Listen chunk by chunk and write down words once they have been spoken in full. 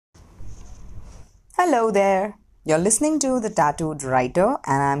Hello there. You're listening to The Tattooed Writer,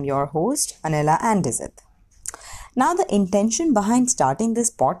 and I'm your host, Anila Andizith. Now, the intention behind starting this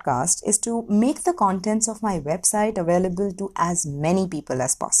podcast is to make the contents of my website available to as many people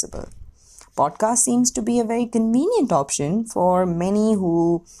as possible. Podcast seems to be a very convenient option for many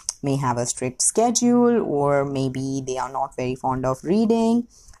who may have a strict schedule or maybe they are not very fond of reading.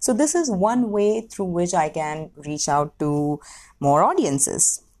 So, this is one way through which I can reach out to more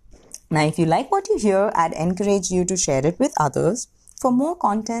audiences. Now, if you like what you hear, I'd encourage you to share it with others. For more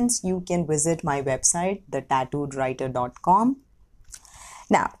contents, you can visit my website, thetattooedwriter.com.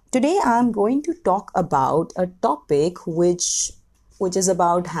 Now, today I'm going to talk about a topic which is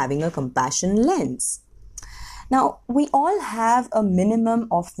about having a compassion lens. Now, we all have a minimum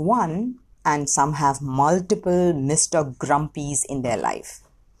of one, and some have multiple Mr. Grumpies in their life.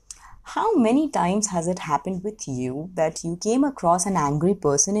 How many times has it happened with you that you came across an angry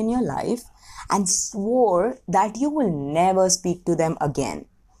person in your life and swore that you will never speak to them again?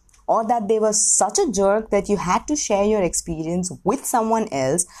 Or that they were such a jerk that you had to share your experience with someone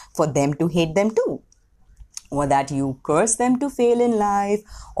else for them to hate them too? Or that you curse them to fail in life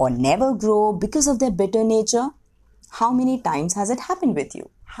or never grow because of their bitter nature? How many times has it happened with you?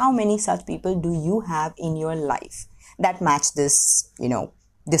 How many such people do you have in your life that match this,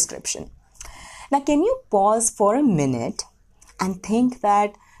 description? Now, can you pause for a minute and think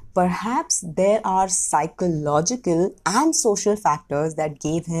that perhaps there are psychological and social factors that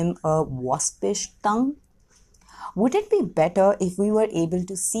gave him a waspish tongue? Would it be better if we were able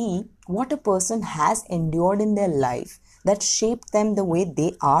to see what a person has endured in their life that shaped them the way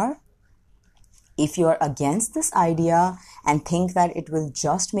they are? If you are against this idea and think that it will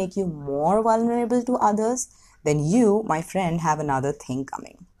just make you more vulnerable to others, then you, my friend, have another thing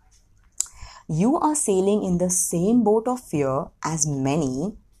coming. You are sailing in the same boat of fear as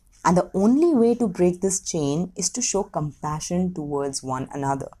many, and the only way to break this chain is to show compassion towards one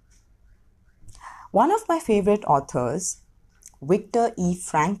another. One of my favorite authors, Viktor E.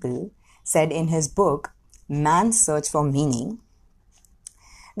 Frankl, said in his book, Man's Search for Meaning,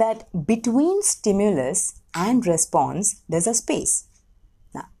 that between stimulus and response, there's a space.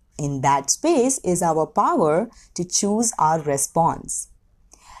 Now, in that space is our power to choose our response.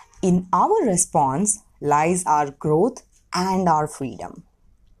 In our response lies our growth and our freedom.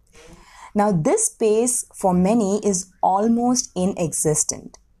 Now, this space for many is almost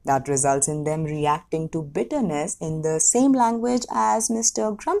inexistent. That results in them reacting to bitterness in the same language as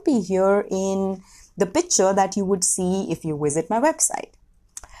Mr. Grumpy here in the picture that you would see if you visit my website.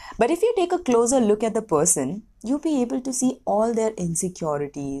 But if you take a closer look at the person, you'll be able to see all their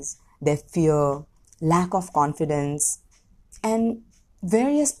insecurities, their fear, lack of confidence, and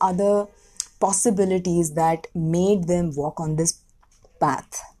various other possibilities that made them walk on this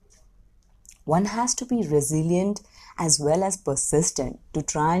path. One has to be resilient as well as persistent to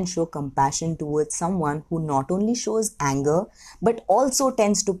try and show compassion towards someone who not only shows anger but also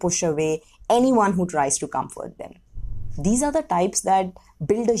tends to push away anyone who tries to comfort them. These are the types that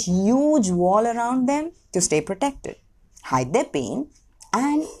build a huge wall around them to stay protected, hide their pain,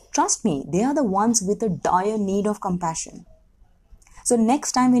 and trust me, they are the ones with a dire need of compassion. So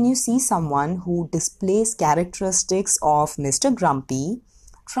next time when you see someone who displays characteristics of Mr. Grumpy,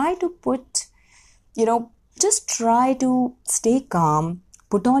 try to stay calm,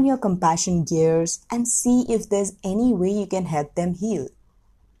 put on your compassion gears, and see if there's any way you can help them heal.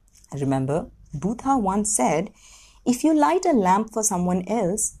 Remember, Buddha once said, if you light a lamp for someone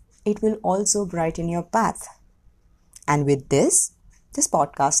else, it will also brighten your path. And with this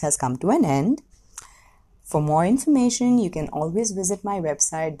podcast has come to an end. For more information, you can always visit my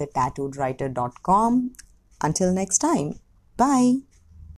website, thetattooedwriter.com. Until next time, bye.